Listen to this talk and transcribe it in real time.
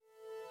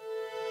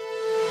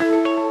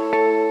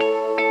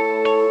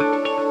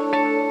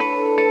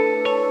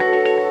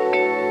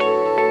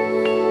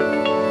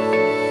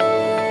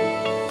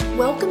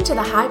to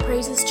the High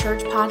Praises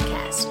Church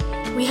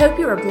podcast. We hope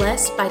you are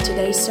blessed by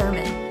today's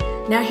sermon.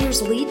 Now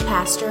here's lead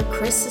pastor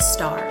Chris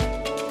Sustar.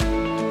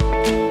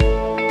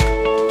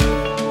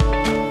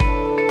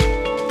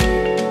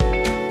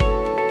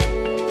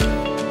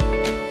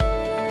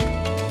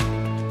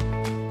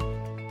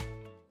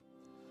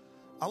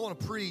 I want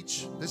to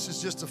preach. This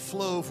is just a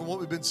flow from what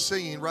we've been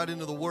singing right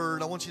into the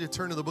Word. I want you to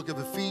turn to the book of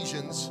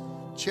Ephesians,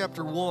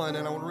 chapter 1,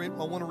 and I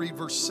want to read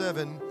verse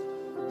 7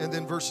 and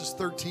then verses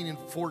 13 and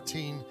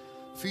 14.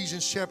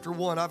 Ephesians chapter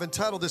 1. I've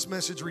entitled this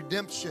message,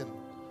 Redemption.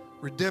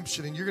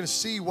 Redemption. And you're going to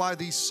see why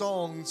these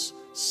songs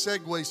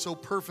segue so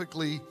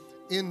perfectly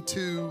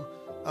into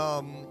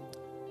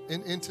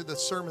the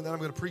sermon that I'm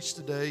going to preach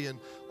today. And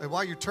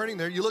while you're turning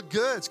there, you look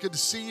good. It's good to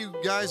see you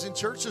guys in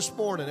church this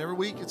morning. Every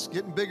week it's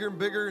getting bigger and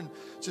bigger, and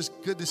it's just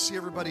good to see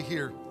everybody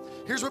here.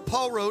 Here's what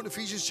Paul wrote in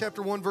Ephesians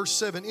chapter 1, verse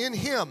 7. In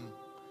Him,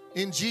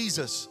 in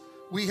Jesus,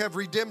 we have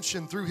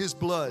redemption through His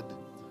blood,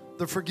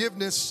 the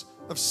forgiveness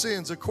of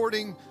sins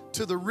according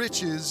to the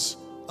riches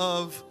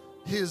of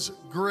His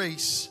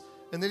grace.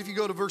 And then if you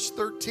go to verse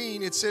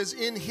 13, it says,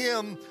 in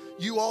Him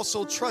you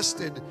also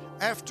trusted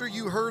after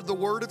you heard the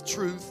word of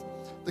truth,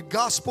 the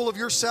gospel of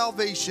your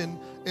salvation,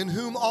 in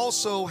whom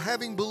also,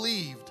 having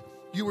believed,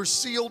 you were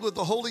sealed with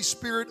the Holy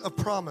Spirit of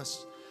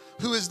promise,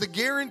 who is the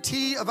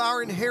guarantee of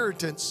our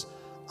inheritance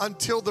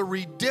until the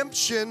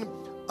redemption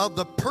of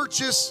the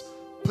purchased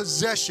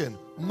possession.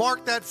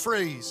 Mark that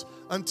phrase,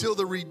 until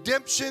the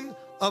redemption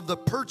of the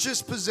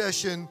purchased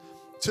possession,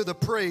 to the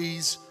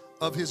praise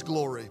of His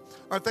glory.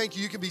 All right, thank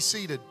you. You can be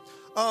seated.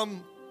 I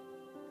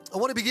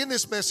want to begin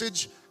this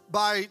message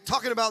by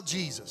talking about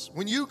Jesus.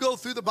 When you go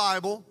through the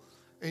Bible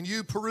and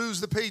you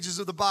peruse the pages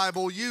of the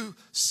Bible, you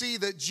see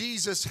that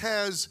Jesus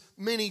has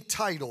many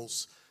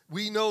titles.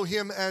 We know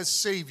Him as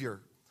Savior.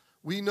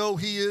 We know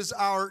He is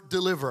our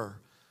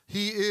deliverer.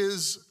 He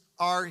is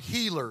our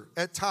healer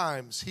at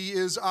times. He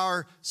is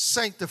our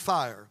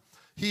sanctifier.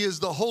 He is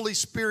the Holy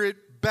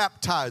Spirit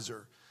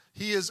baptizer.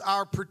 He is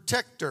our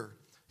protector.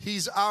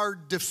 He's our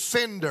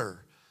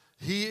defender.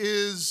 He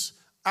is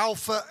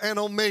Alpha and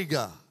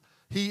Omega.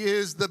 He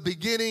is the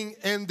beginning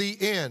and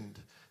the end.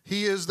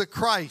 He is the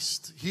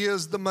Christ. He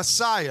is the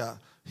Messiah.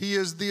 He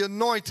is the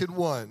Anointed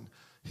One.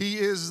 He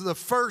is the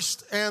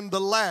first and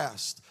the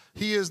last.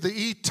 He is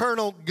the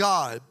eternal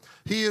God.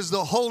 He is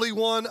the Holy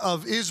One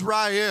of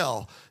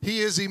Israel.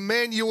 He is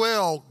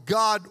Emmanuel,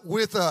 God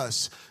with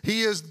us.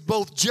 He is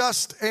both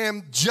just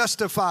and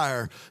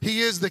justifier.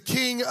 He is the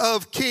King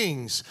of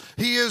kings.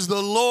 He is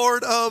the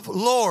Lord of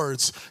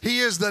lords. He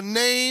is the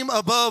name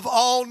above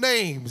all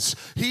names.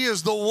 He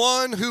is the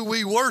one who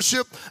we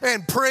worship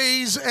and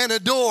praise and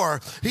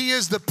adore. He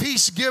is the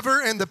peace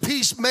giver and the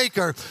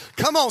peacemaker.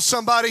 Come on,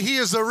 somebody. He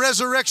is the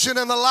resurrection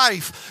and the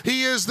life.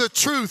 He is the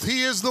truth.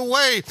 He is the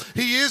way.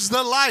 He is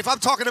the life. I'm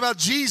talking about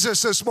Jesus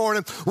this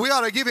morning. We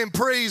ought to give Him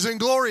praise and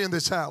glory in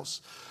this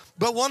house.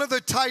 But one of the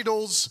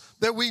titles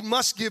that we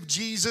must give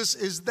Jesus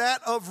is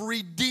that of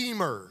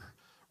Redeemer.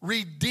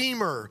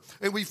 Redeemer.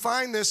 And we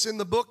find this in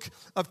the book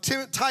of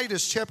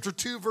Titus chapter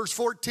 2 verse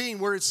 14,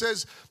 where it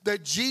says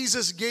that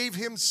Jesus gave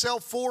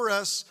Himself for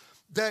us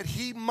that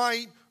He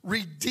might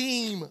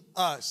redeem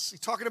us. He's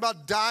talking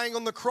about dying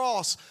on the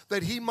cross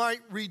that He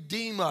might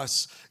redeem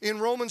us. In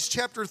Romans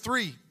chapter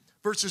 3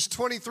 verses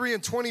 23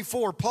 and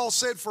 24, Paul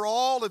said, for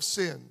all have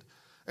sinned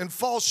and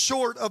fall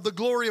short of the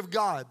glory of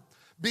God,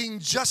 being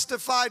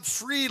justified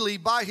freely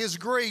by His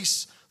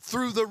grace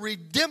through the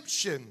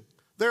redemption,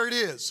 there it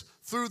is,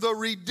 through the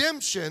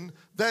redemption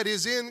that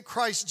is in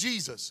Christ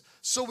Jesus.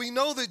 So we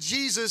know that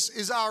Jesus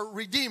is our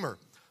Redeemer.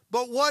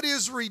 But what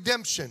is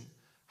redemption?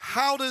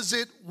 How does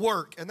it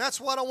work? And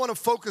that's what I want to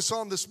focus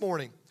on this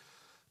morning.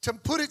 To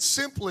put it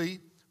simply,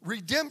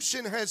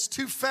 redemption has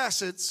two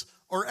facets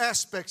or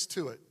aspects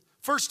to it.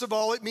 First of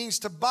all, it means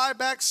to buy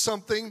back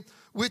something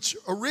which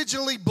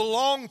originally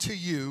belonged to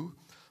you,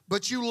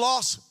 but you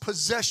lost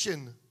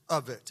possession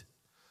of it.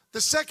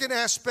 The second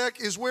aspect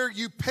is where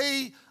you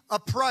pay a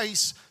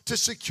price to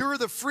secure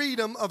the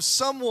freedom of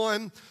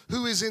someone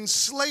who is in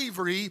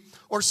slavery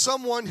or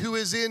someone who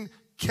is in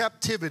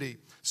captivity.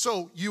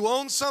 So you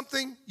own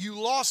something, you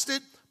lost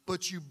it,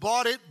 but you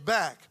bought it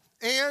back.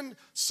 And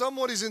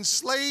someone is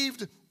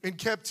enslaved in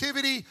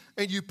captivity,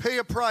 and you pay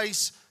a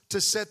price to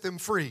set them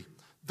free.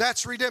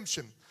 That's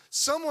redemption.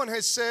 Someone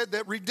has said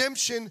that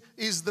redemption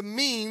is the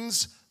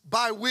means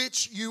by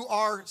which you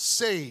are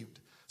saved.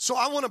 So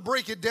I want to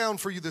break it down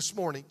for you this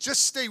morning.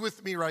 Just stay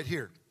with me right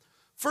here.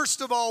 First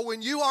of all,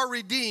 when you are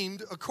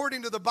redeemed,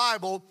 according to the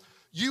Bible,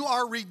 you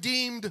are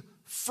redeemed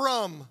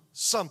from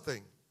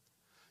something.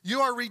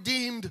 You are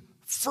redeemed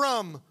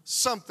from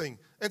something.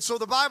 And so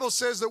the Bible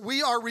says that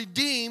we are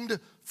redeemed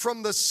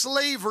from the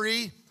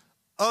slavery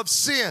of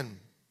sin.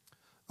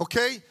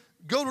 Okay?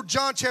 Go to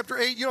John chapter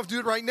 8. You don't have to do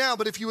it right now,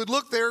 but if you would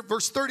look there,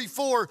 verse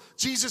 34,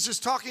 Jesus is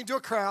talking to a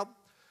crowd,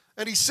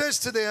 and He says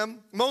to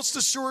them, most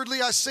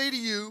assuredly I say to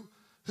you,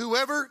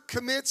 whoever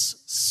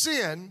commits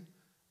sin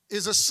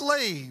is a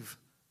slave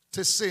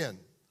to sin.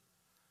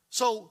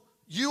 So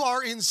you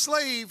are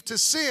enslaved to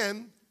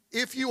sin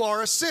if you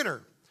are a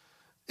sinner.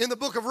 In the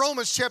book of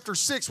Romans chapter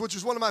 6, which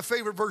is one of my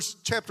favorite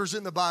chapters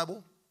in the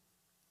Bible,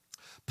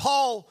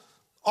 Paul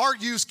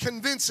argues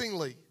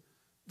convincingly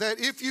that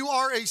if you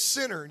are a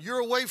sinner, you're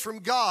away from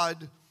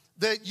God,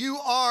 that you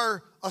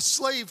are a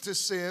slave to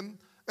sin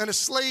and a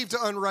slave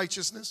to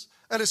unrighteousness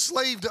and a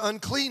slave to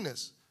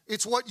uncleanness.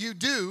 It's what you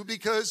do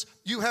because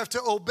you have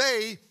to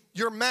obey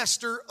your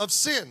master of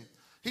sin.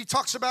 He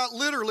talks about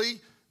literally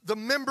the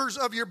members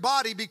of your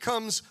body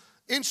becomes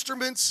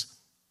instruments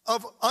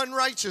of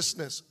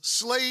unrighteousness,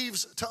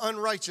 slaves to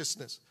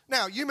unrighteousness.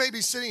 Now, you may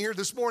be sitting here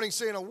this morning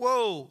saying,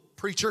 whoa,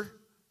 preacher.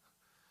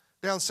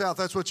 Down south,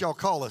 that's what y'all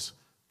call us,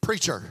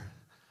 preacher.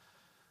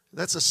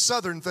 That's a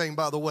southern thing,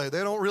 by the way.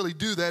 They don't really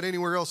do that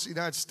anywhere else in the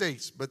United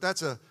States, but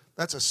that's a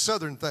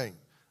southern thing.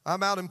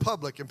 I'm out in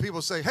public and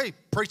people say, hey,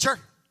 preacher.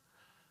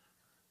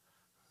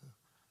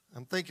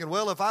 I'm thinking,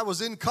 well, if I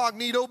was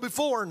incognito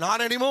before, not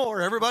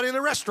anymore. Everybody in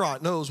the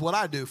restaurant knows what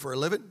I do for a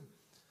living.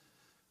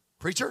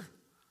 Preacher.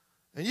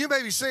 And you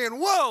may be saying,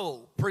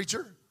 whoa,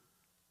 preacher.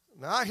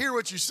 Now, I hear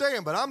what you're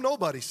saying, but I'm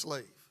nobody's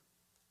slave.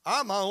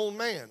 I'm my own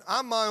man.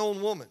 I'm my own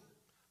woman.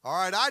 All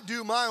right, I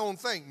do my own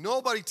thing.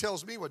 Nobody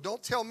tells me what.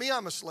 Don't tell me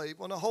I'm a slave.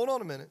 Well, now, hold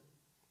on a minute.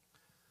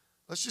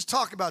 Let's just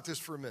talk about this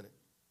for a minute.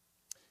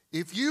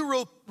 If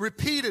you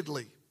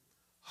repeatedly,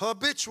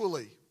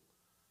 habitually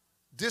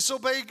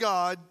disobey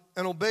God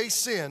and obey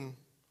sin,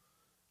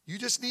 you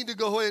just need to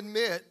go ahead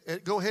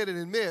and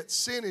admit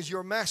sin is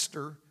your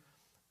master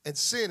and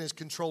sin is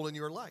controlling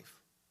your life.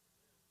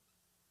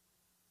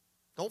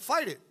 Don't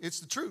fight it. It's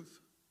the truth.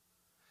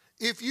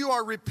 If you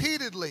are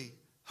repeatedly,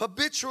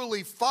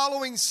 habitually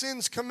following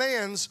sin's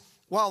commands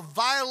while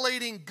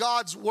violating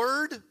God's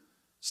word,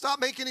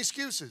 stop making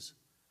excuses.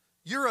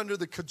 You're under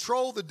the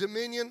control, the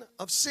dominion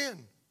of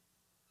sin.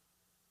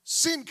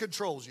 Sin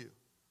controls you.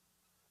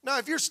 Now,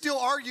 if you're still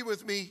arguing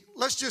with me,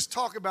 let's just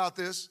talk about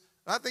this.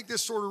 I think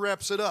this sort of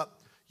wraps it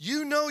up.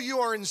 You know you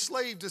are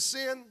enslaved to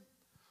sin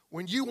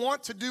when you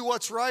want to do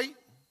what's right,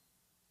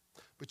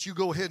 but you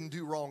go ahead and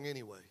do wrong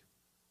anyway.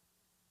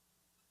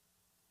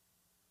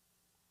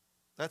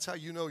 That's how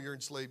you know you're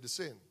enslaved to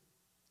sin.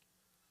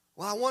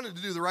 Well, I wanted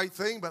to do the right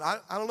thing, but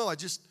I don't know. I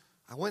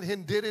went ahead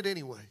and did it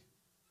anyway.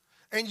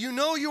 And you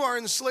know you are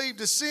enslaved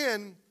to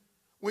sin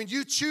when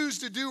you choose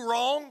to do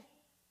wrong,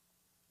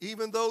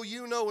 even though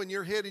you know in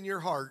your head and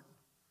your heart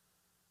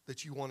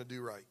that you want to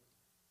do right.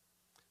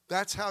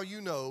 That's how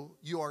you know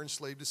you are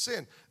enslaved to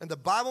sin. And the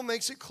Bible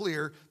makes it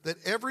clear that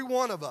every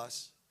one of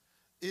us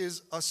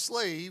is a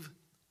slave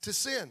to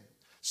sin.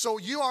 So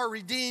you are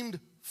redeemed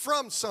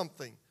from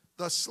something,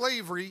 the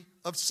slavery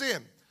of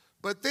sin.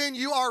 But then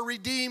you are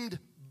redeemed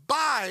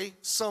by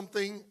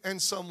something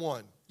and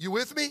someone. You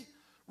with me?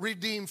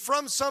 Redeemed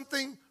from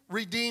something,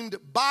 redeemed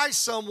by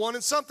someone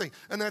and something.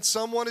 And that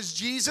someone is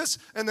Jesus,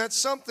 and that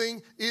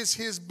something is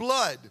his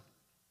blood.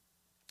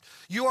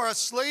 You are a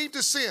slave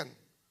to sin,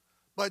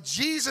 but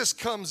Jesus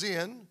comes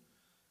in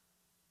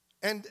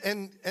and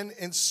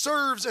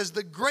serves as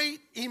the great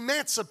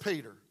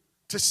emancipator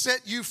to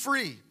set you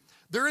free.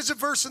 There is a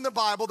verse in the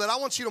Bible that I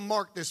want you to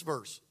mark this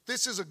verse.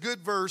 This is a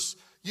good verse.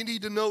 You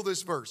need to know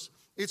this verse.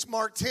 It's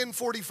Mark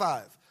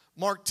 10:45.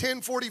 Mark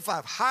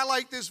 10:45.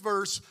 Highlight this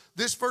verse.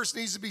 This verse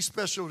needs to be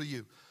special to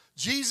you.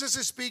 Jesus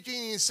is speaking,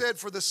 and he said,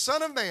 for the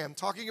Son of Man,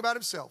 talking about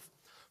himself,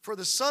 for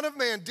the Son of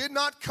Man did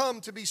not come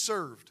to be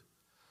served,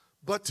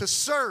 but to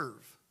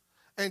serve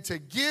and to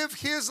give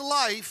his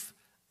life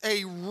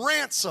a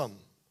ransom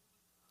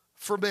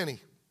for many.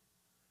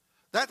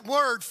 That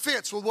word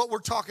fits with what we're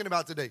talking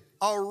about today,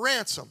 a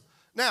ransom.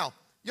 Now,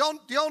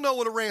 y'all know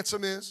what a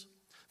ransom is?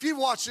 If you've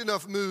watched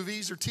enough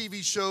movies or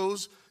TV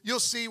shows,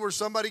 you'll see where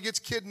somebody gets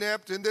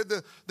kidnapped and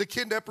then the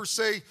kidnappers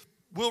say,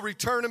 we'll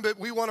return him, but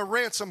we want a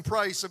ransom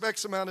price of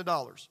X amount of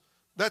dollars.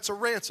 That's a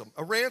ransom.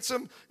 A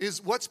ransom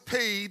is what's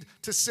paid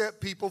to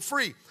set people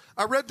free.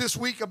 I read this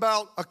week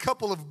about a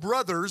couple of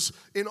brothers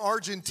in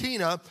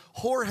Argentina,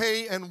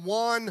 Jorge and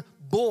Juan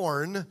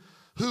Born,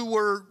 who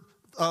were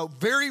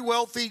very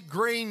wealthy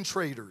grain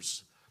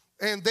traders.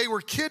 And they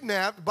were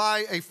kidnapped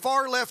by a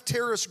far-left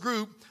terrorist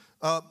group,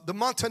 the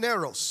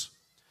Montoneros.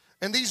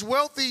 And these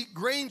wealthy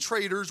grain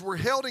traders were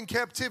held in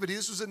captivity,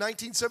 this was in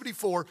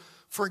 1974,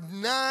 for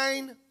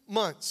 9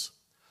 months.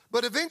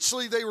 But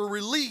eventually they were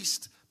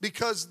released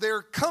because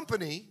their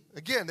company,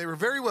 again, they were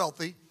very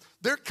wealthy,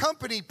 their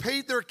company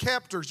paid their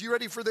captors, you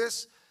ready for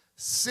this?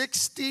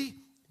 $60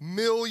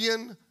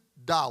 million.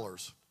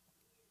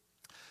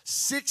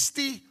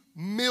 $60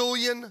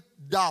 million.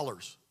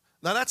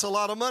 Now that's a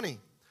lot of money.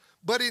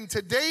 But in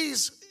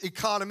today's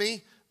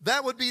economy,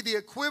 that would be the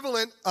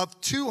equivalent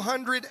of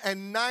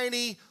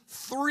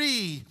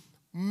 $293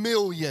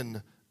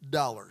 million.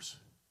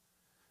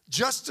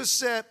 Just to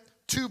set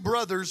two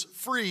brothers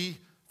free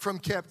from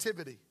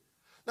captivity.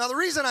 Now, the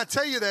reason I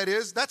tell you that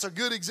is that's a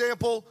good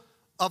example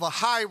of a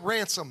high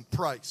ransom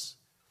price.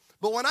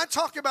 But when I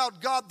talk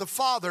about God the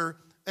Father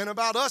and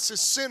about us as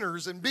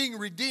sinners and being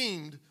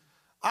redeemed,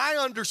 I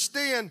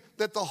understand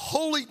that the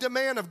holy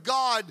demand of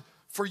God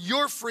for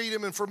your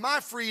freedom and for my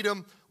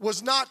freedom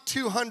was not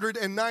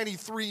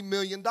 $293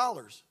 million.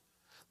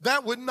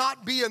 That would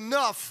not be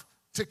enough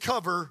to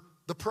cover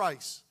the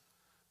price.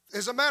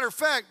 As a matter of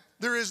fact,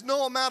 there is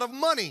no amount of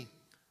money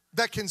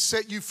that can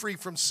set you free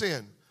from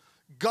sin.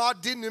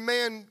 God didn't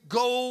demand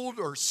gold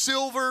or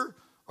silver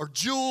or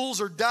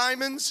jewels or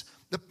diamonds.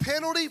 The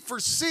penalty for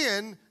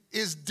sin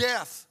is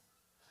death.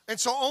 And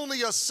so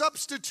only a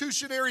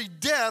substitutionary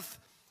death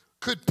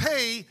could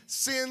pay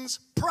sin's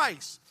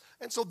price.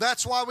 And so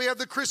that's why we have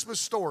the Christmas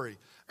story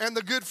and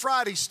the Good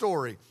Friday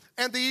story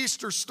and the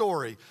Easter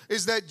story,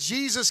 is that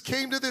Jesus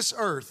came to this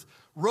earth,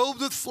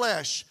 robed with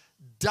flesh,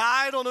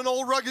 died on an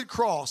old rugged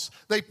cross.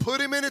 They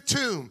put him in a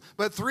tomb.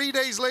 But 3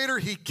 days later,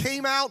 he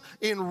came out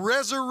in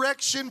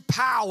resurrection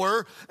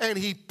power, and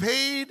he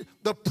paid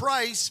the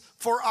price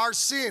for our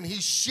sin.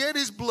 He shed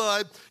his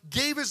blood,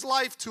 gave his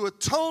life to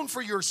atone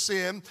for your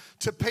sin,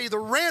 to pay the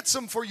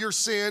ransom for your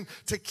sin,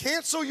 to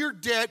cancel your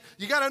debt.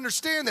 You got to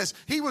understand this.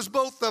 He was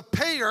both the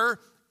payer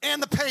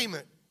and the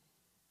payment.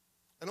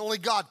 And only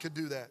God could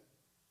do that.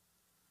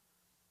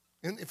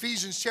 In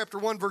Ephesians chapter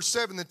 1, verse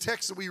 7, the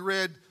text that we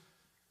read,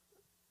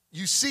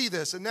 you see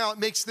this, and now it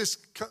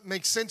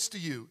makes sense to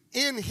you.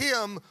 In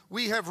him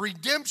we have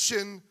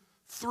redemption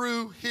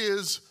through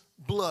his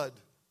blood.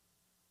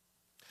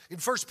 In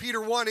 1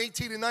 Peter 1,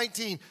 18 and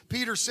 19,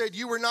 Peter said,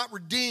 you were not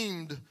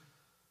redeemed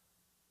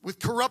with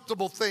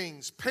corruptible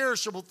things,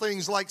 perishable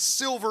things like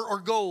silver or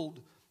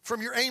gold,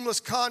 from your aimless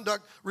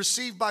conduct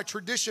received by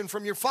tradition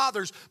from your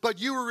fathers,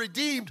 but you were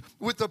redeemed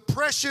with the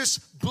precious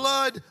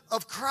blood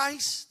of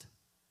Christ,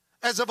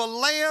 as of a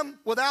lamb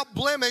without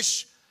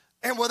blemish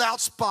and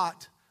without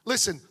spot.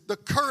 Listen, the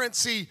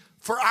currency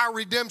for our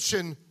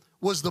redemption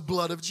was the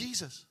blood of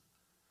Jesus.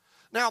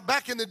 Now,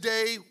 back in the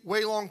day,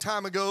 way long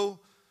time ago,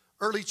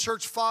 early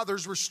church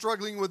fathers were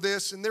struggling with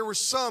this, and there were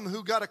some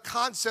who got a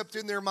concept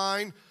in their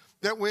mind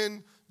that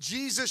when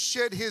Jesus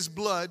shed his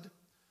blood,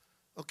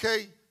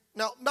 okay,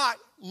 now not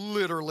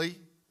literally,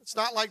 it's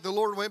not like the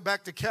Lord went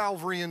back to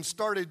Calvary and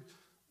started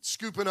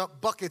scooping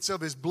up buckets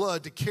of his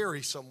blood to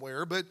carry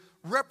somewhere, but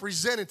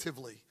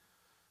representatively,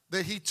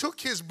 that he took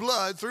his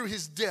blood through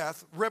his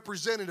death,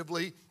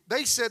 representatively.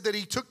 They said that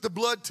he took the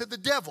blood to the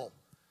devil.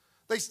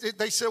 They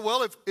said,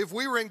 well, if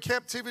we were in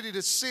captivity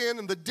to sin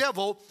and the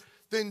devil,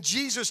 then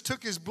Jesus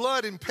took his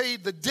blood and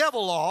paid the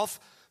devil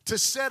off to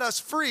set us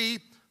free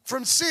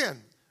from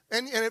sin.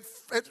 And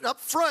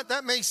up front,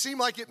 that may seem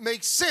like it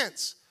makes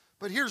sense.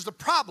 But here's the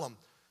problem.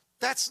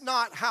 That's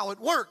not how it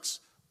works.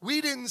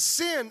 We didn't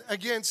sin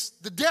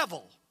against the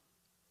devil.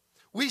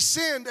 We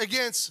sinned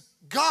against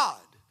God.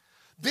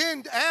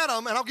 Then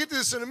Adam, and I'll get to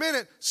this in a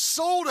minute,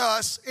 sold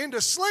us into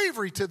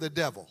slavery to the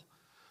devil.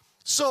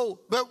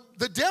 But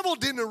the devil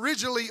didn't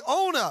originally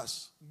own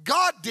us.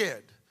 God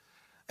did.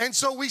 And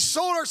so we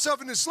sold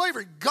ourselves into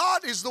slavery.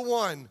 God is the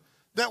one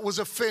that was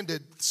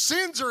offended.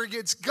 Sins are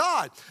against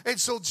God. And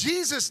so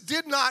Jesus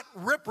did not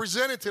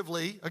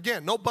representatively,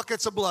 again, no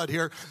buckets of blood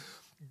here,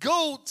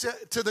 go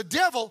to the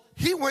devil.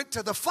 He went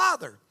to the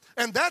Father.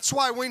 And that's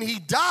why when he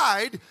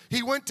died,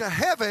 he went to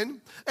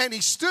heaven and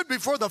he stood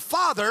before the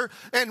Father,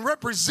 and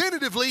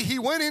representatively he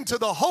went into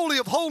the Holy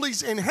of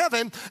Holies in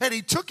heaven, and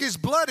he took his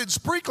blood and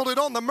sprinkled it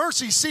on the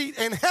mercy seat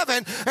in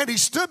heaven, and he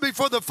stood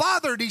before the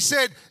Father and he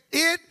said,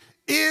 it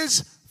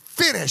is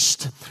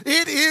finished.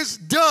 It is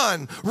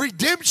done.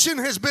 Redemption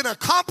has been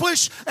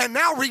accomplished, and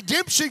now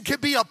redemption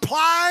can be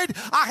applied.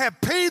 I have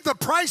paid the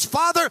price,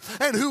 Father,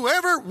 and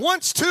whoever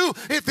wants to,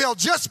 if they'll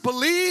just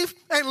believe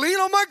and lean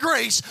on my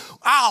grace,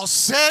 I'll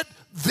set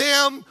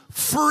them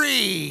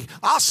free.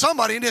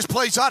 Somebody in this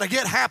place ought to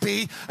get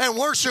happy and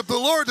worship the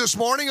Lord this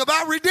morning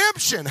about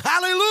redemption.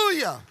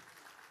 Hallelujah.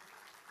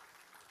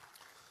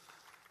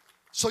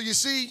 So you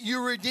see,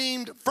 you're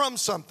redeemed from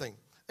something,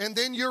 and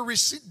then you're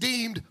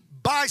redeemed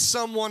by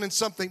someone and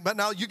something. But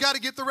now you got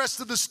to get the rest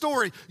of the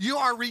story. You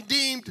are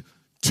redeemed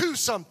to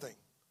something.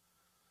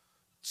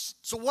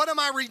 So what am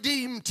I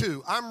redeemed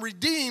to? I'm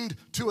redeemed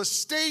to a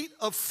state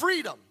of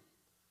freedom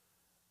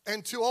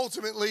and to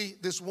ultimately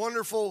this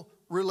wonderful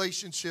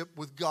relationship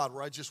with God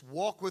where I just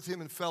walk with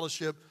him in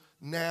fellowship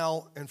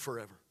now and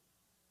forever.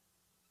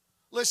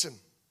 Listen,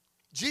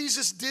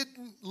 Jesus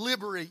didn't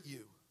liberate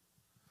you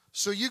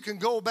so you can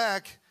go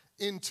back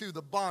into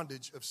the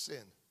bondage of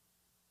sin.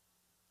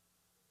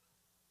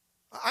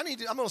 I'm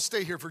going to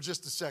stay here for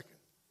just a second.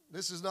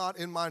 This is not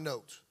in my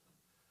notes.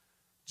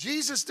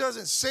 Jesus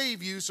doesn't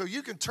save you so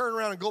you can turn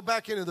around and go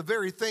back into the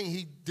very thing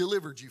he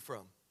delivered you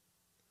from.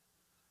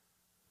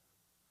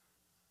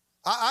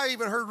 I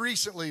even heard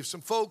recently of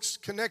some folks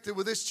connected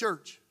with this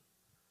church.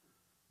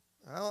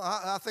 Well,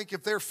 I think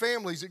if their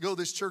families that go to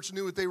this church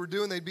knew what they were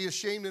doing, they'd be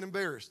ashamed and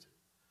embarrassed.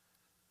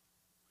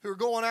 Who are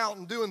going out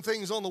and doing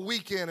things on the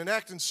weekend and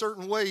acting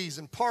certain ways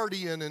and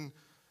partying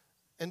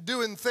and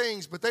doing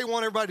things, but they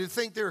want everybody to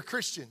think they're a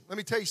Christian. Let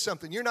me tell you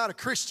something. You're not a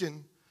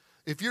Christian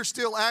if you're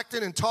still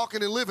acting and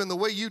talking and living the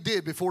way you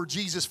did before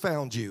Jesus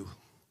found you.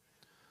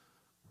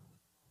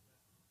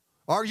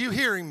 Are you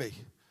hearing me?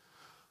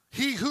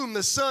 He whom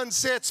the Son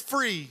sets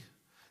free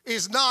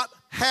is not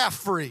half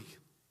free,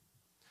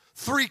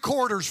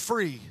 3/4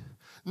 free,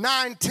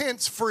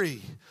 9/10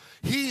 free.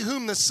 He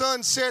whom the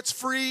Son sets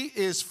free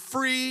is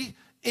free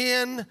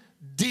indeed.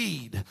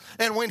 deed.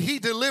 And when he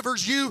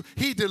delivers you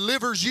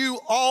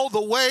all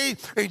the way.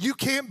 And you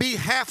can't be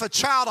half a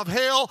child of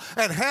hell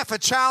and half a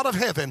child of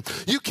heaven.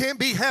 You can't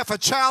be half a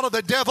child of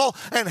the devil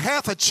and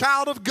half a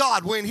child of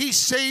God. When he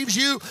saves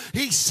you,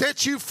 he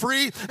sets you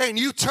free, and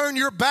you turn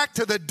your back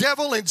to the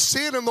devil and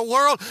sin in the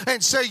world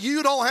and say,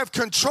 you don't have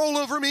control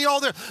over me. All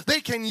there,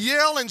 they can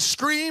yell and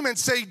scream and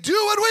say, do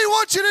what we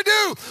want you to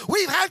do.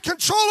 We've had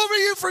control over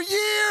you for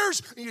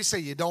years. And you say,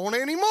 you don't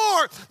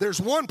anymore.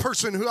 There's one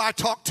person who I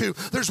talk to.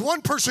 There's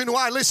one person who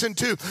I listen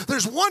to.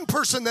 There's one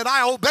person that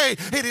I obey,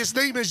 and his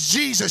name is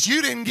Jesus.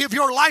 You didn't give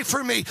your life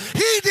for me.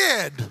 He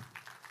did.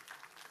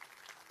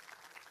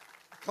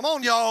 Come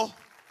on, y'all.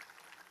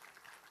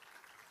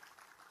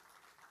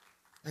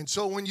 And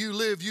so when you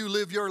live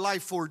your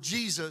life for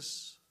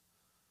Jesus,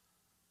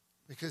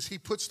 because he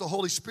puts the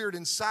Holy Spirit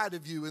inside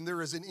of you, and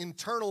there is an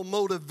internal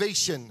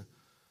motivation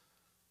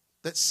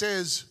that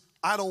says,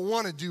 I don't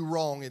want to do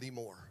wrong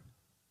anymore.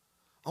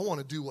 I want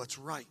to do what's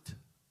right.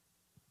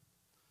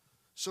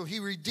 So he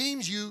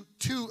redeems you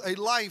to a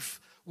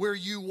life where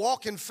you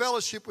walk in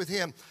fellowship with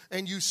him,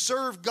 and you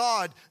serve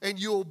God, and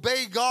you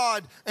obey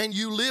God, and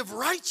you live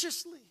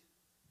righteously.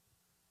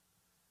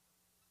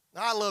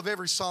 Now, I love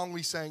every song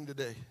we sang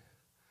today.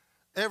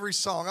 Every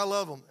song. I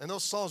love them. And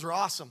those songs are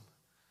awesome.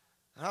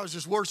 And I was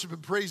just worshiping,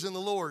 praising the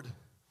Lord.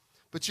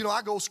 But you know,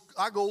 I go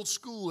old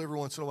school every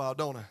once in a while,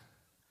 don't I?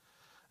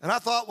 And I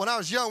thought when I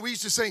was young, we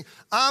used to sing,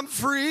 I'm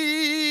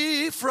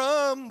free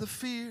from the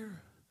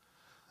fear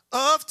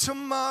of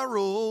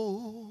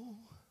tomorrow.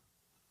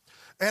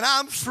 And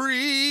I'm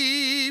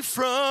free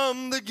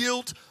from the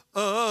guilt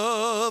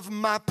of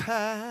my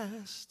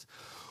past.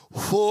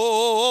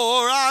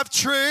 For I've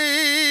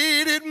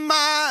traded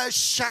my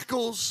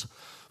shackles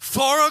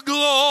for a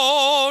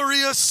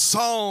glorious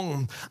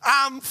song.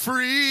 I'm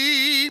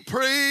free,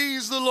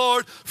 praise the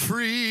Lord,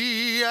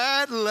 free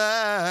at last.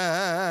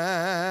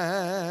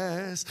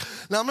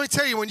 Now I'm going to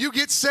tell you, when you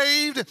get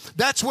saved,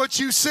 that's what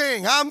you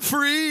sing. I'm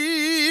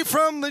free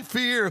from the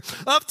fear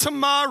of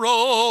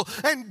tomorrow.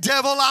 And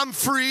devil, I'm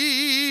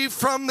free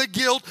from the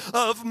guilt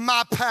of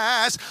my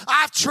past.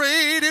 I've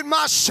traded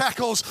my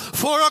shackles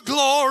for a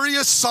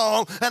glorious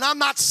song. And I'm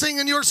not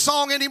singing your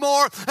song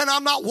anymore. And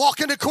I'm not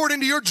walking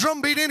according to your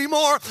drum beat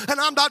anymore.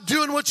 And I'm not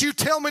doing what you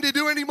tell me to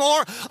do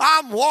anymore.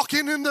 I'm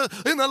walking in the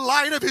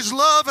light of his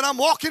love, and I'm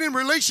walking in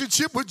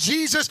relationship with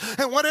Jesus,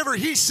 and whatever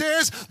he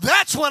says,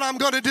 that's what I'm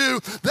going to do.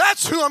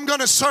 That's who I'm going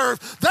to serve.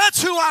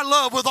 That's who I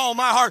love with all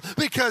my heart,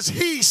 because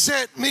he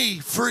set me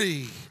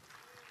free.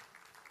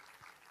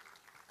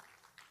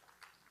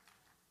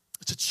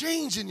 It's a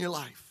change in your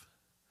life.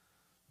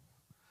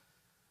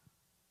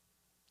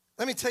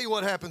 Let me tell you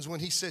what happens when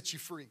he sets you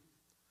free.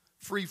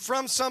 Free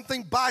from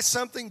something, by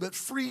something, but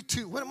free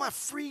to. What am I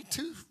free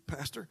to,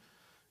 Pastor?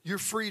 You're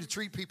free to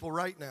treat people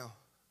right now.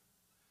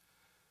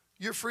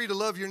 You're free to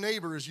love your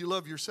neighbor as you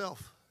love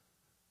yourself.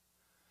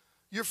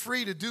 You're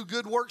free to do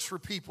good works for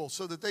people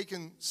so that they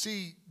can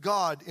see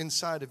God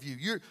inside of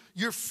you.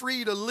 You're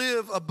free to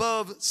live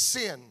above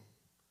sin.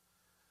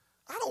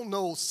 I don't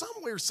know,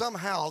 somewhere,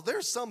 somehow,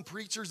 there's some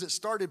preachers that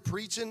started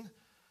preaching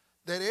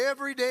that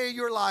every day of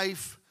your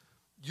life,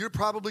 you're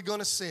probably going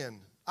to sin.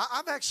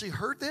 I've actually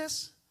heard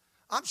this.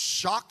 I'm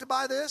shocked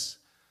by this.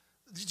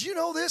 Did you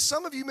know this?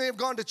 Some of you may have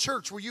gone to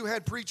church where you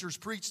had preachers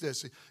preach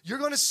this. You're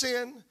going to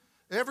sin.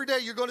 Every day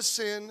you're going to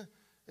sin.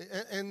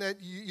 And that,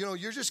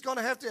 you're just going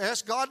to have to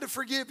ask God to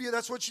forgive you.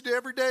 That's what you do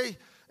every day.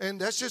 And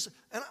that's just,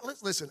 and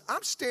listen,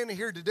 I'm standing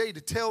here today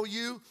to tell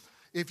you,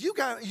 if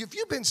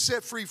you've been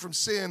set free from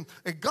sin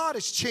and God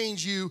has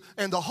changed you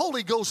and the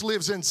Holy Ghost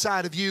lives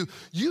inside of you,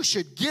 you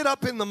should get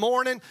up in the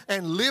morning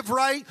and live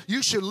right.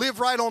 You should live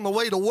right on the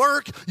way to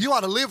work. You ought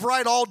to live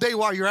right all day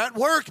while you're at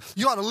work.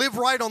 You ought to live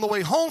right on the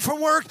way home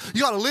from work.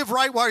 You ought to live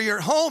right while you're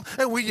at home.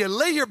 And when you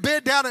lay your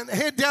bed down and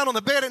head down on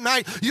the bed at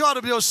night, you ought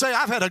to be able to say,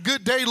 I've had a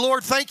good day,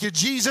 Lord. Thank you,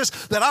 Jesus,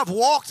 that I've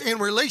walked in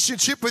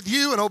relationship with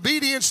you and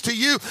obedience to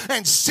you,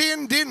 and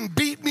sin didn't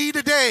beat me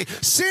today.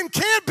 Sin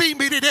can't beat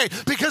me today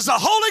because the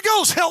Holy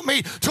Ghost help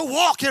me to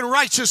walk in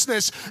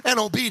righteousness and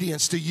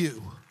obedience to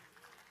you.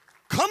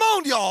 Come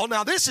on, y'all.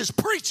 Now, this is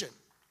preaching.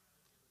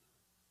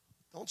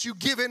 Don't you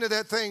give into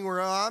that thing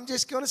where I'm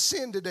just going to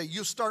sin today.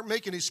 You'll start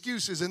making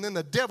excuses, and then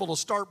the devil will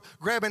start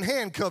grabbing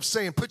handcuffs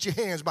saying, put your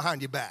hands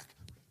behind your back.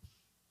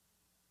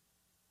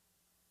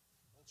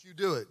 Don't you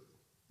do it.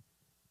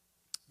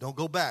 Don't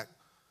go back.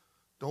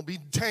 Don't be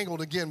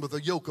tangled again with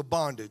a yoke of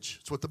bondage.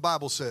 That's what the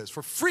Bible says.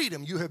 For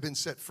freedom you have been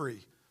set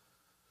free.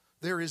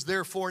 There is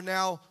therefore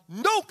now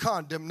no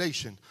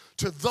condemnation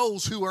to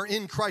those who are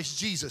in Christ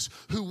Jesus,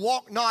 who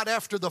walk not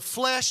after the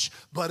flesh,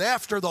 but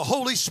after the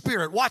Holy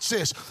Spirit. Watch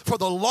this. For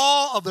the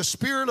law of the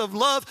Spirit of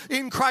love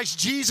in Christ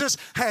Jesus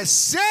has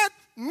set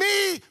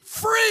me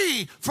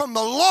free from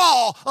the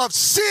law of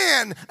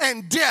sin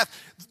and death.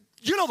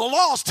 You know, the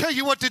laws tell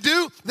you what to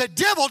do. The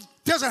devil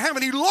doesn't have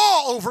any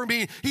law over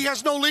me. He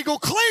has no legal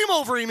claim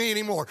over me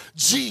anymore.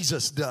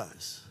 Jesus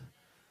does.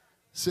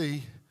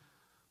 See?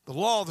 The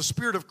law of the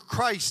Spirit of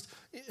Christ,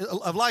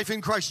 of life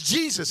in Christ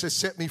Jesus, has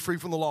set me free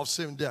from the law of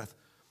sin and death.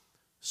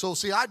 So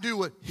see, I do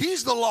what,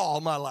 he's the law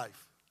of my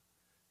life.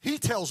 He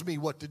tells me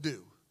what to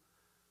do,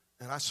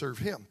 and I serve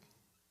him.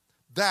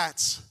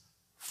 That's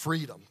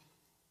freedom.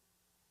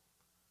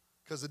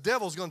 Because the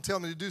devil's going to tell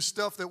me to do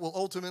stuff that will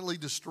ultimately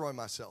destroy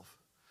myself.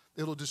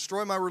 It'll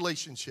destroy my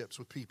relationships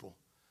with people.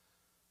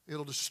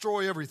 It'll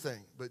destroy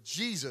everything. But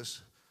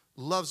Jesus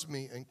loves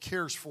me and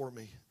cares for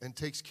me and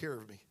takes care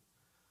of me.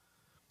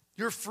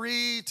 You're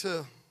free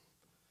to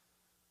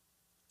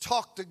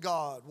talk to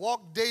God,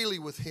 walk daily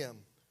with him.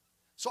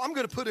 So I'm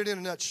going to put it in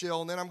a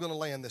nutshell, and then I'm going to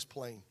land this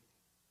plane.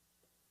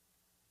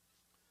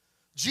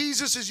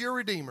 Jesus is your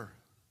Redeemer.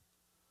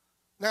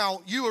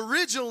 Now, you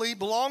originally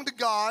belonged to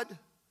God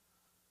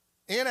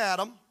in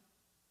Adam.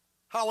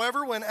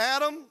 However, when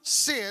Adam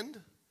sinned,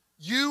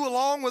 you,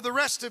 along with the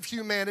rest of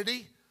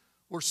humanity,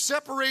 were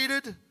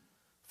separated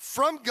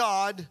from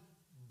God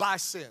by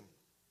sin.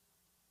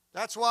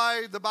 That's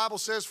why the Bible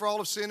says, for all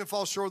have sinned and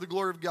fall short of the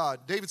glory of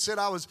God. David said,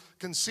 I was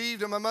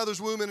conceived in my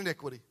mother's womb in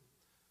iniquity.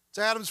 It's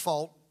Adam's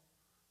fault,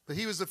 but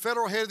he was the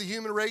federal head of the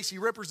human race. He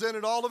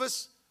represented all of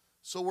us,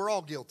 so we're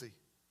all guilty.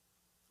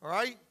 All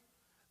right?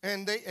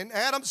 And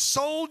Adam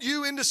sold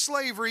you into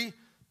slavery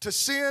to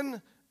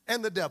sin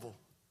and the devil.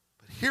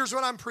 But here's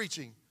what I'm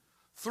preaching.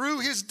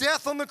 Through his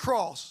death on the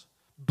cross,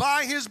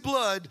 by his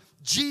blood,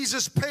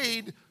 Jesus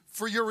paid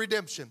for your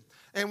redemption.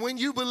 And when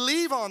you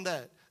believe on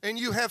that, and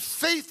you have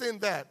faith in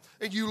that,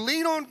 and you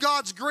lean on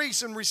God's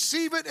grace and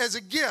receive it as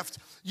a gift,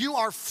 you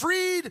are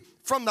freed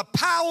from the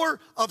power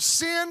of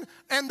sin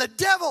and the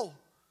devil.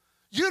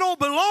 You don't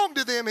belong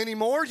to them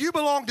anymore. You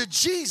belong to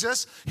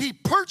Jesus. He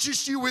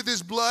purchased you with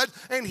his blood,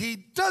 and he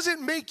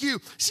doesn't make you.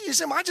 See, you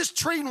say, am I just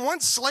trading one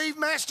slave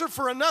master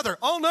for another?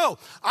 Oh, no.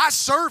 I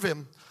serve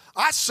him.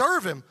 I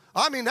serve him.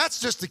 I mean, that's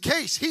just the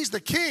case. He's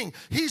the king.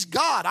 He's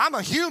God. I'm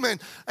a human,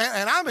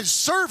 and I'm his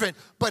servant.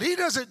 But he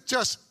doesn't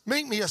just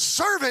make me a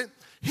servant.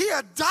 He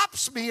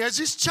adopts me as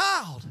his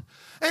child.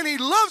 And he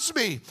loves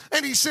me.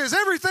 And he says,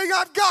 everything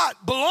I've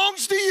got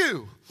belongs to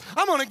you.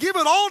 I'm going to give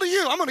it all to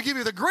you. I'm going to give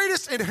you the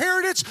greatest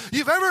inheritance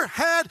you've ever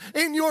had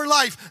in your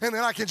life. And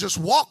then I can just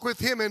walk with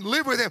him and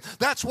live with him.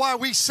 That's why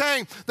we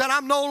sang that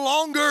I'm no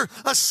longer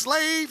a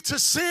slave to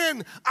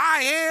sin.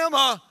 I am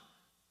a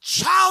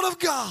child of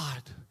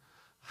God.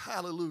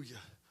 Hallelujah.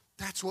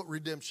 That's what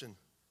redemption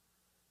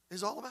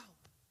is all about.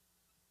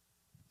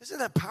 Isn't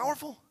that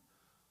powerful?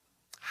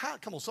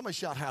 Come on, somebody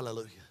shout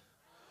hallelujah.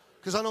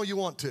 Because I know you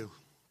want to.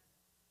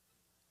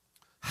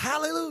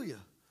 Hallelujah.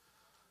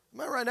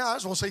 Man, right now, I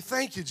just want to say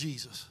thank you,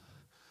 Jesus.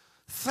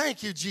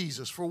 Thank you,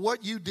 Jesus, for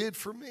what you did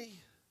for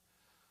me.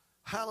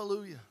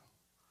 Hallelujah.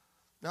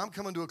 Now, I'm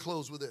coming to a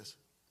close with this.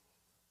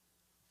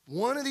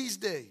 One of these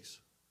days,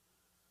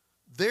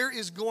 there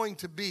is going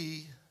to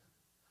be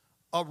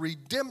a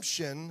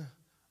redemption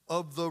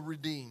of the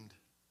redeemed.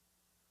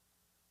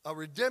 A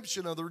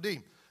redemption of the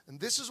redeemed. And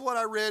this is what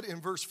I read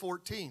in verse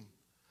 14.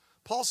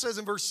 Paul says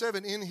in verse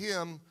 7, in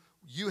him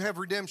you have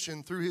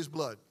redemption through his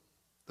blood,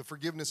 the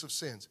forgiveness of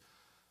sins.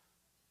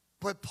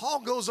 But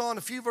Paul goes on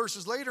a few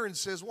verses later and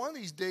says, one of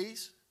these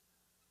days,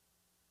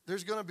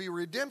 there's going to be a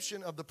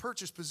redemption of the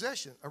purchased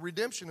possession, a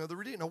redemption of the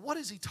redeemed. Now, what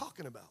is he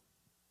talking about?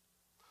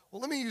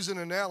 Well, let me use an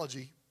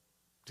analogy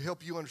to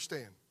help you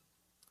understand.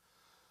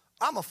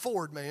 I'm a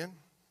Ford man.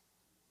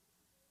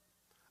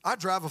 I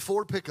drive a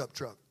Ford pickup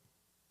truck.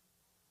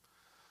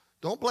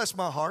 Don't bless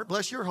my heart,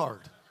 bless your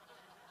heart.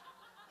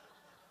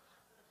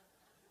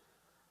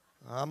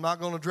 I'm not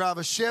going to drive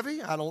a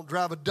Chevy. I don't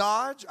drive a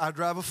Dodge. I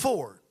drive a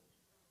Ford.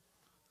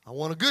 I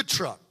want a good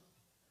truck.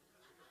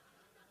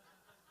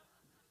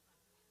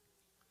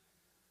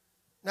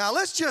 Now,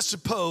 let's just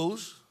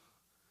suppose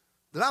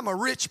that I'm a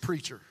rich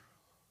preacher.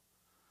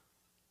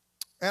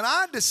 And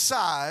I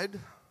decide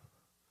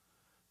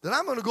that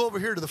I'm going to go over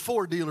here to the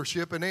Ford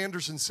dealership in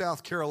Anderson,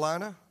 South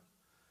Carolina.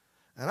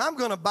 And I'm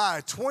going to buy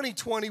a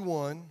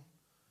 2021,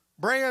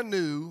 brand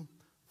new,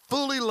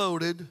 fully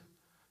loaded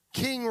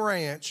King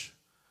Ranch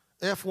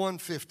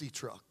F-150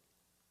 truck.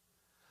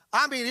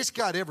 I mean, it's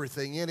got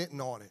everything in it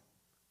and on it.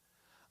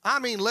 I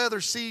mean,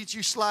 leather seats,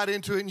 you slide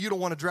into it and you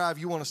don't want to drive,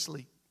 you want to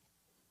sleep.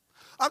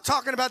 I'm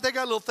talking about they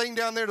got a little thing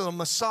down there that'll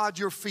massage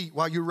your feet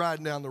while you're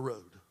riding down the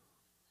road.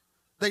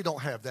 They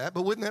don't have that,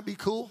 but wouldn't that be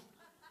cool?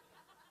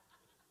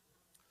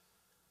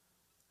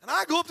 And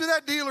I go up to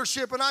that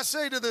dealership and I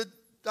say to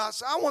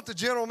I want the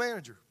general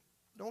manager.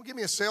 Don't give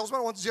me a salesman,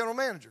 I want the general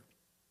manager.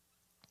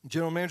 The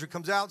general manager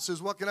comes out and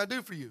says, what can I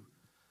do for you?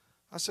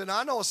 I said, now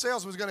I know a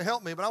salesman's going to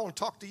help me, but I want to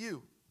talk to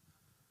you.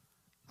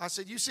 I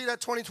said, you see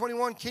that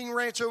 2021 King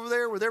Ranch over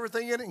there with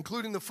everything in it,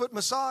 including the foot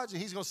massage?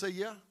 And he's going to say,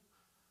 yeah.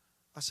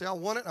 I say, I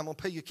want it. I'm going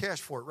to pay you cash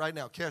for it right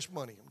now, cash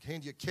money. I'm going to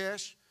hand you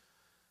cash,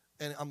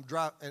 and and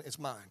it's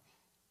mine.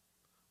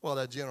 Well,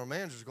 that general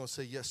manager is going to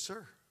say, yes,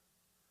 sir.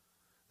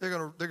 They're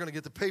going to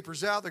get the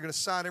papers out. They're going to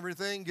sign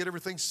everything, get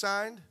everything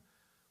signed.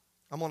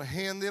 I'm going to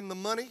hand them the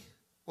money,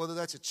 whether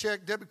that's a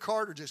check, debit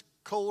card, or just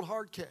cold,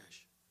 hard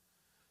cash.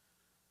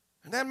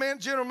 And that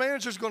general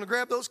manager is going to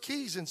grab those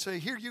keys and say,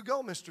 here you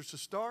go, Mr.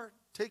 Sustar.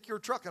 Take your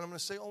truck. And I'm going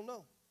to say, oh,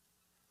 no.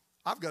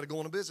 I've got to go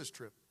on a business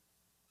trip.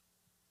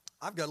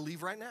 I've got to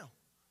leave right now.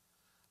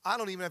 I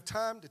don't even have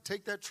time to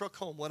take that truck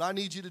home. What I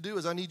need you to do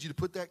is I need you to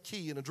put that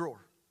key in a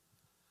drawer.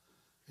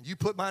 And you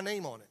put my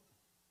name on it.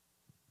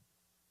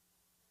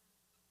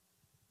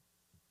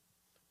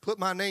 Put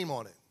my name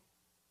on it.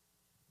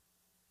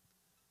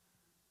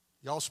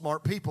 Y'all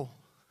smart people.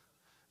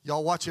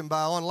 Y'all watching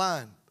by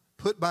online.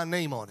 Put my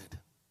name on it.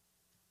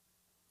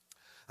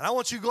 And I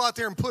want you to go out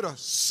there and put a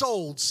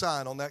sold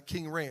sign on that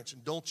King Ranch.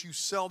 And don't you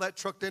sell that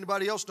truck to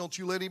anybody else. Don't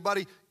you let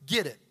anybody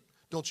get it.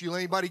 Don't you let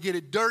anybody get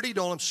it dirty.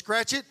 Don't let them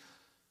scratch it.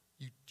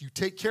 You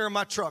take care of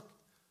my truck.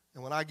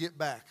 And when I get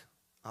back,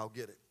 I'll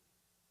get it.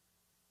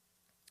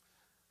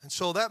 And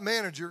so that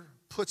manager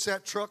puts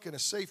that truck in a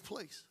safe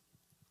place.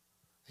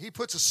 He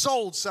puts a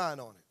sold sign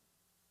on it.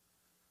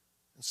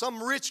 And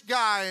some rich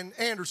guy in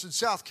Anderson,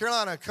 South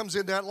Carolina, comes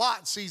into that lot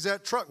and sees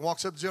that truck and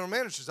walks up to the general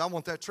manager and says, I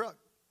want that truck.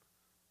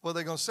 What are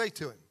they going to say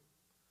to him?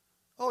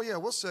 Oh, yeah,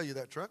 we'll sell you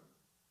that truck.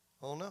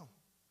 Oh, no,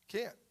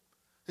 can't.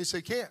 They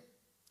say, can't.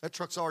 That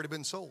truck's already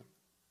been sold.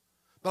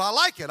 But I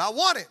like it. I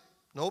want it.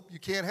 Nope, you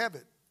can't have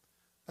it.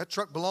 That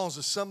truck belongs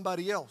to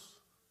somebody else.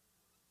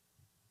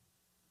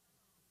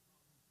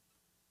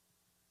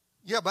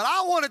 Yeah, but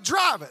I want to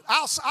drive it.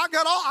 I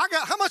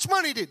got how much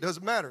money did it?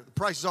 Doesn't matter. The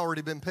price has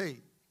already been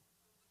paid.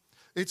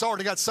 It's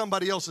already got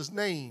somebody else's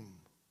name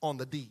on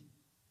the deed.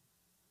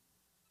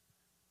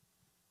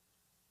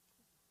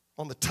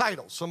 On the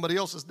title, somebody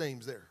else's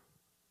name's there.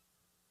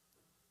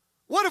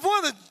 What if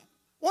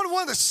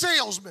one of the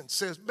salesmen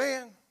says,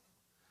 man,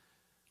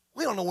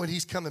 we don't know when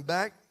he's coming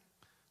back.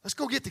 Let's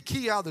go get the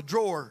key out of the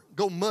drawer,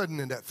 go mudding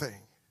in that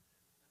thing.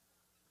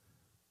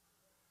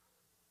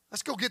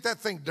 Let's go get that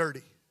thing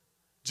dirty.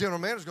 General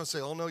manager's going to say,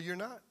 oh, no, you're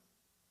not.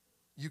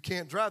 You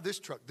can't drive this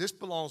truck. This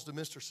belongs to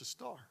Mr.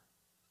 Sustar.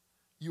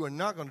 You are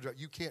not going to drive.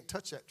 You can't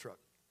touch that truck.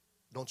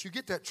 Don't you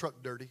get that truck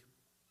dirty.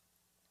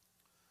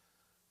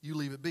 You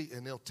leave it be,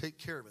 and they'll take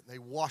care of it. And they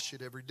wash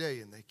it every day,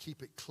 and they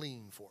keep it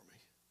clean for me.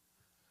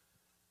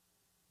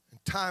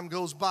 And time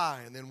goes by,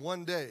 and then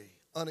one day,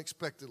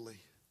 unexpectedly,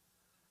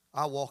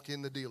 I walk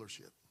in the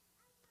dealership.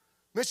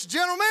 Mr.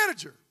 General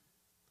Manager,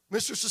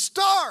 Mr.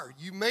 Sustar,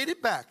 you made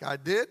it back. I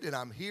did, and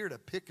I'm here to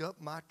pick up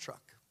my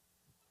truck.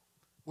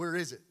 Where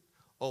is it?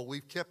 Oh,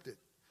 we've kept it.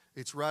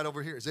 It's right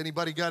over here. Has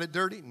anybody got it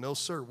dirty? No,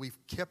 sir. We've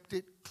kept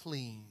it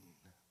clean.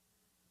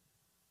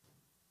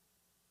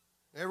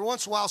 Every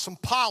once in a while, some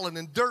pollen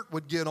and dirt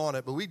would get on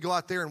it, but we'd go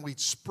out there and we'd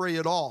spray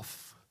it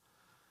off.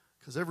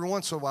 Because every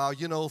once in a while,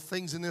 you know,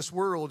 things in this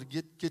world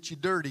get you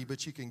dirty,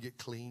 but you can get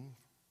clean.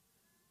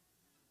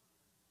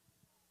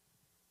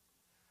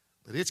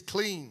 But it's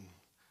clean.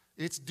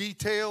 It's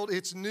detailed.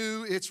 It's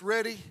new. It's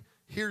ready.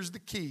 Here's the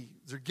key.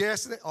 Is there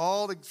gas in it?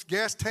 All the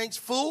gas tank's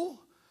full.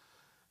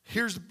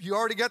 You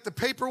already got the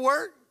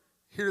paperwork.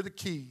 Here are the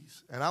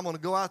keys. And I'm going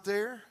to go out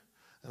there,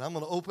 and I'm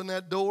going to open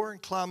that door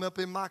and climb up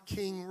in my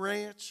King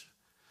Ranch,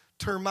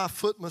 turn my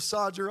foot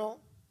massager on.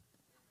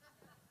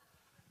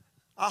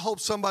 I hope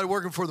somebody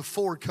working for the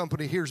Ford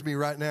company hears me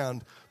right now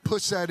and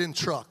puts that in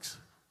trucks.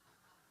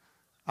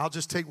 I'll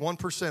just take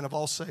 1% of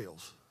all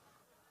sales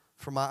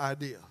for my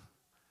idea.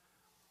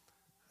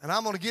 And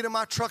I'm going to get in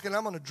my truck, and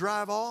I'm going to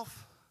drive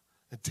off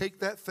and take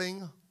that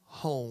thing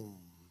home.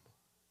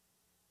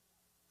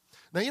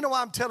 Now, you know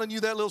why I'm telling you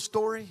that little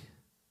story?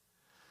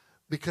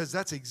 Because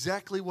that's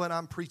exactly what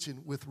I'm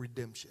preaching with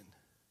redemption.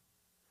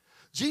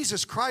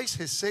 Jesus Christ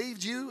has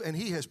saved you, and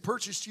he has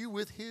purchased you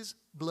with his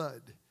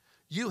blood.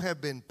 You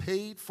have been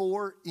paid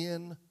for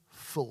in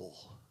full.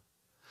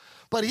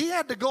 But he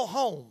had to go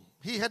home.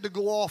 He had to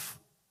go off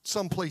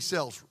someplace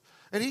else.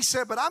 And he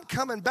said, but I'm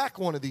coming back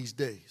one of these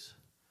days.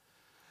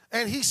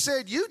 And he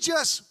said, you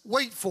just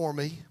wait for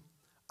me.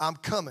 I'm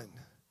coming.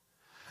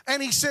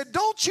 And he said,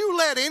 don't you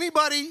let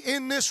anybody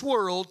in this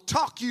world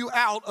talk you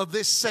out of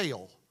this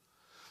sale.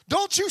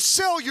 Don't you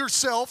sell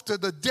yourself to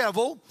the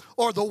devil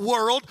or the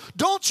world.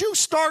 Don't you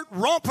start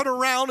romping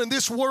around in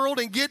this world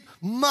and get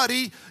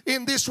muddy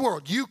in this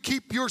world. You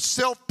keep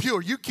yourself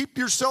pure. You keep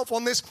yourself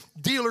on this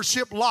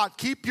dealership lot.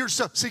 Keep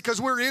yourself. See,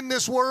 because we're in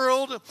this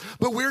world,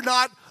 but we're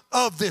not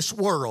of this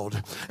world.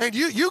 And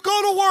you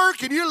go to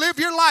work and you live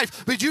your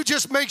life, but you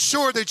just make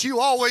sure that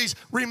you always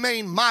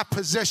remain my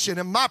possession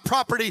and my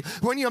property.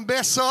 When you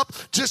mess up,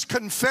 just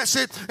confess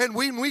it. And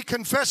when we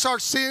confess our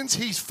sins,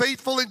 he's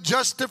faithful and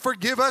just to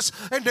forgive us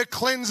and to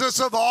cleanse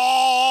us of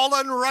all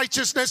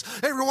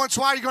unrighteousness. Every once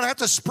in a while, you're going to have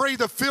to spray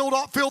the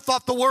filth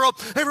off the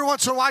world. Every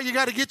once in a while, you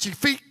got to get your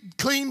feet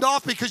cleaned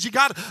off because you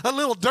got a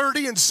little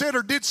dirty and said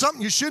or did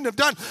something you shouldn't have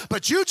done.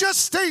 But you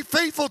just stay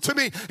faithful to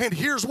me. And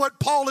here's what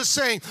Paul is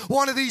saying.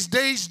 One of these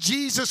days,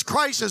 Jesus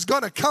Christ is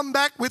going to come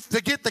back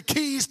to get the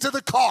keys to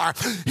the car.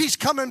 He's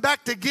coming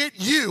back to get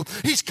you.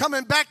 He's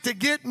coming back to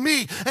get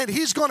me. And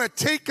he's going to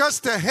take us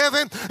to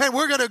heaven. And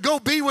we're going to go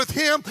be with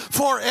him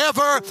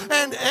forever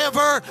and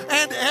ever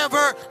and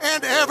ever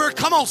and ever.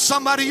 Come on,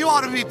 somebody. You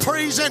ought to be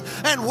praising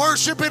and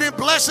worshiping and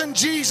blessing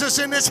Jesus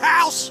in this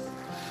house.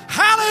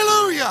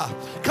 Hallelujah.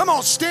 Come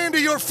on, stand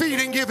to your feet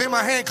and give him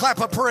a hand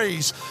clap of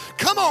praise.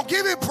 Come on,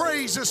 give him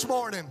praise this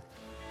morning.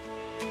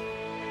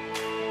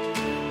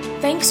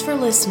 Thanks for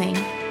listening.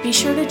 Be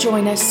sure to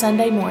join us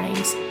Sunday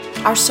mornings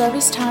Our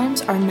service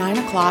times are 9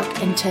 o'clock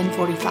and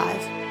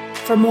 10:45.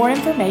 For more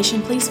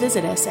information, please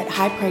visit us at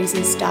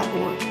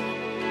highpraises.org.